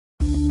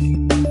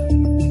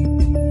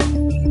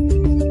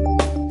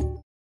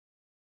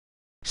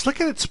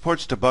SlickEdit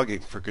supports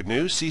debugging for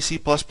GNU C++,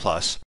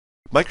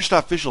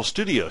 Microsoft Visual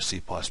Studio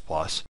C++,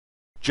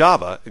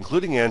 Java,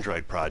 including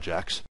Android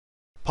projects,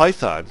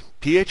 Python,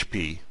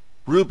 PHP,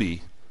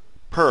 Ruby,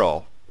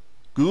 Perl,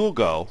 Google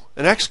Go,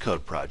 and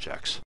Xcode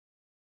projects.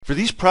 For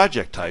these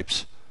project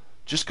types,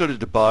 just go to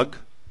Debug,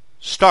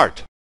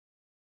 Start.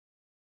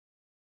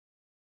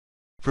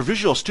 For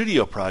Visual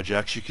Studio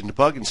projects, you can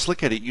debug in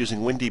SlickEdit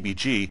using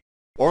WinDBG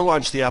or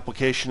launch the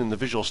application in the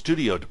Visual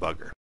Studio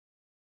debugger.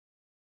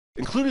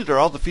 Included are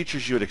all the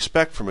features you would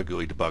expect from a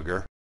GUI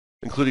debugger,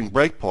 including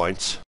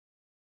breakpoints,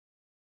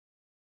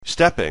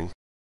 stepping,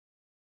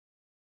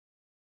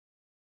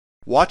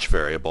 watch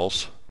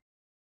variables,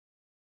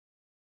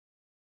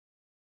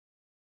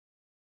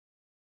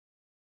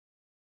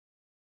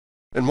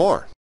 and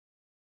more.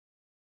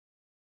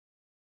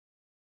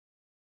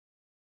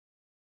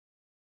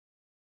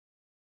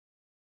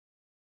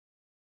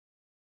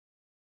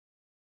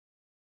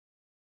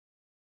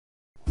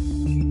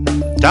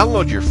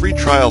 Download your free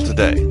trial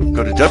today.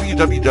 Go to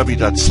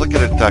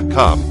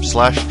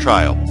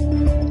www.slickedit.com/trial.